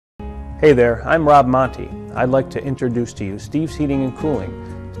Hey there, I'm Rob Monty. I'd like to introduce to you Steve's Heating and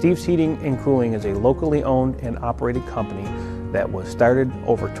Cooling. Steve's Heating and Cooling is a locally owned and operated company that was started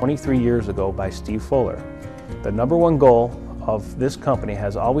over 23 years ago by Steve Fuller. The number one goal of this company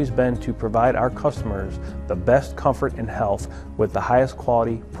has always been to provide our customers the best comfort and health with the highest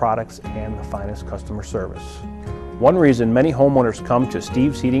quality products and the finest customer service. One reason many homeowners come to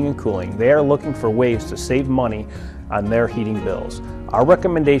Steve's Heating and Cooling, they are looking for ways to save money on their heating bills. Our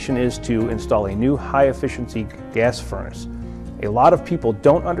recommendation is to install a new high-efficiency gas furnace. A lot of people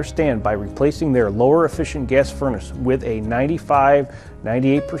don't understand by replacing their lower efficient gas furnace with a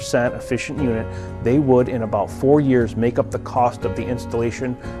 95-98% efficient unit, they would in about 4 years make up the cost of the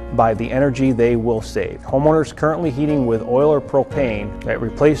installation by the energy they will save. Homeowners currently heating with oil or propane that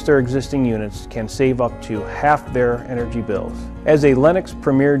replace their existing units can save up to half their energy bills. As a Lennox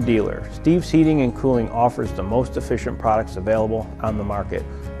Premier dealer, Steve's Heating and Cooling offers the most efficient products available on the market.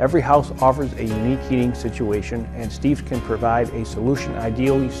 Every house offers a unique heating situation, and Steve's can provide a solution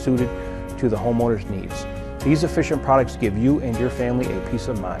ideally suited to the homeowner's needs. These efficient products give you and your family a peace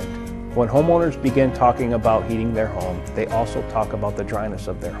of mind. When homeowners begin talking about heating their home, they also talk about the dryness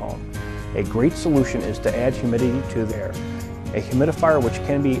of their home. A great solution is to add humidity to the air. A humidifier which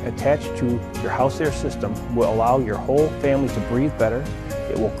can be attached to your house air system will allow your whole family to breathe better.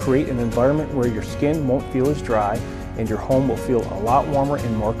 It will create an environment where your skin won't feel as dry and your home will feel a lot warmer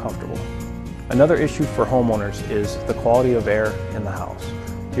and more comfortable. Another issue for homeowners is the quality of air in the house.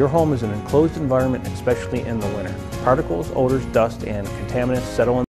 Your home is an enclosed environment, especially in the winter. Particles, odors, dust, and contaminants settle in